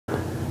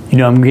You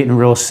know, I'm getting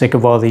real sick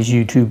of all these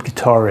YouTube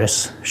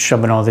guitarists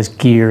shoving all this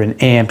gear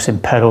and amps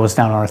and pedals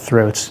down our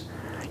throats.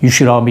 You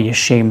should all be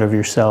ashamed of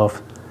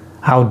yourself.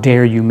 How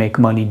dare you make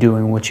money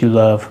doing what you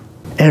love?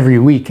 Every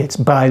week it's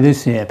buy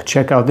this amp,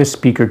 check out this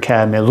speaker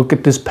cabinet, look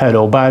at this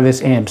pedal, buy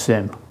this amp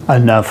sim.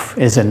 Enough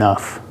is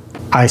enough.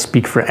 I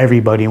speak for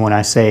everybody when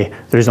I say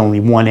there's only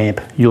one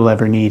amp you'll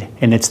ever need,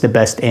 and it's the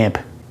best amp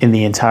in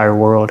the entire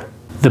world.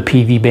 The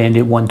Peavey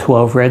Bandit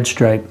 112 Red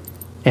Stripe.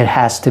 It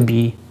has to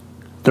be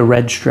the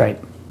red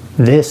stripe.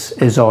 This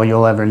is all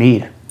you'll ever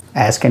need.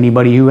 Ask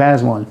anybody who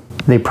has one.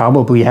 They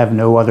probably have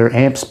no other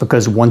amps,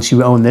 because once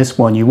you own this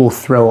one, you will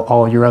throw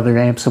all your other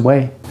amps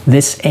away.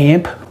 This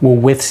amp will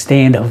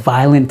withstand a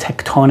violent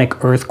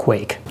tectonic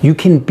earthquake. You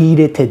can beat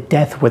it to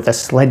death with a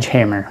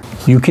sledgehammer.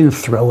 You can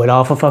throw it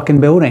off a fucking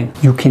building.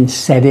 You can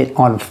set it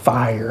on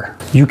fire.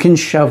 You can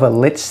shove a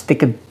lit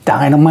stick of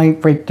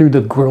dynamite right through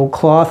the grill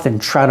cloth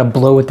and try to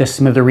blow it to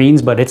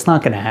smithereens, but it's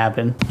not gonna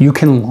happen. You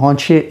can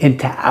launch it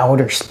into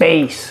outer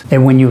space.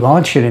 And when you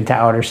launch it into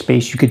outer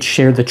space, you could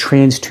share the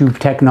trans tube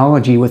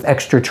technology with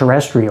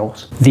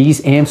extraterrestrials.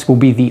 These amps will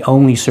be the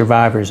only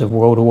survivors of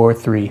World War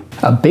III.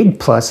 A big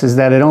plus is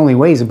that it only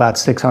weighs about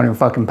 600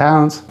 fucking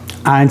pounds.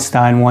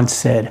 Einstein once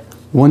said,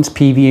 once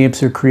Peavey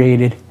amps are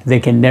created, they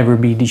can never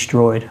be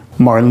destroyed.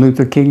 Martin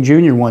Luther King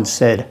Jr. once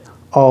said,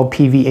 all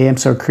Peavey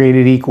amps are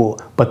created equal,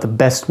 but the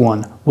best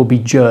one will be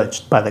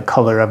judged by the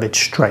color of its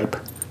stripe.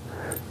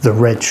 The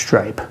red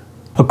stripe.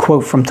 A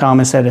quote from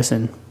Thomas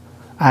Edison.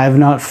 I have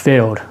not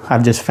failed.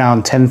 I've just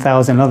found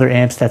 10,000 other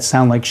amps that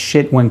sound like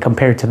shit when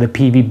compared to the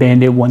Peavey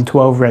Bandit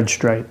 112 Red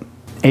Stripe.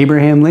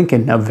 Abraham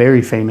Lincoln, a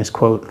very famous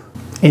quote.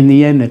 In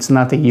the end, it's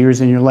not the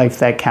years in your life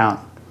that count.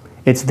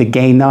 It's the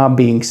gain knob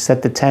being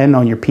set to 10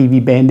 on your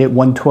Peavey Bandit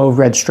 112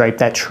 Red Stripe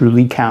that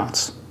truly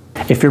counts.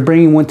 If you're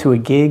bringing one to a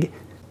gig,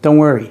 don't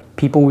worry,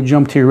 people will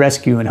jump to your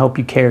rescue and help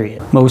you carry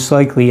it. Most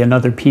likely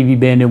another Peavey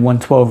Bandit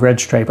 112 Red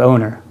Stripe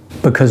owner.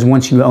 Because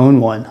once you own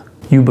one,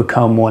 you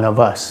become one of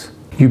us.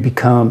 You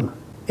become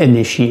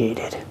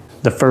initiated.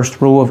 The first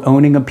rule of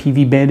owning a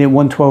Peavey Bandit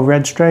 112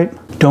 Red Stripe?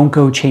 Don't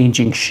go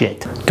changing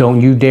shit.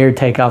 Don't you dare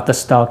take out the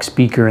stock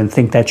speaker and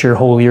think that you're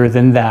holier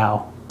than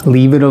thou.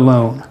 Leave it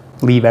alone.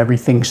 Leave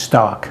everything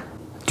stock.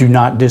 Do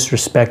not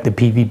disrespect the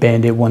Peavey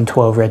Bandit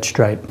 112 Red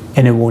Stripe,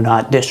 and it will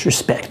not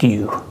disrespect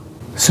you.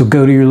 So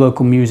go to your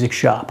local music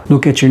shop,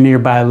 look at your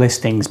nearby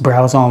listings,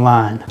 browse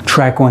online,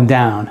 track one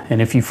down,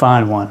 and if you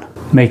find one,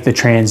 make the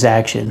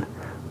transaction.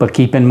 But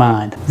keep in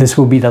mind, this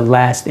will be the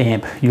last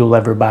amp you'll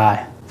ever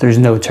buy. There's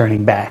no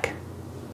turning back.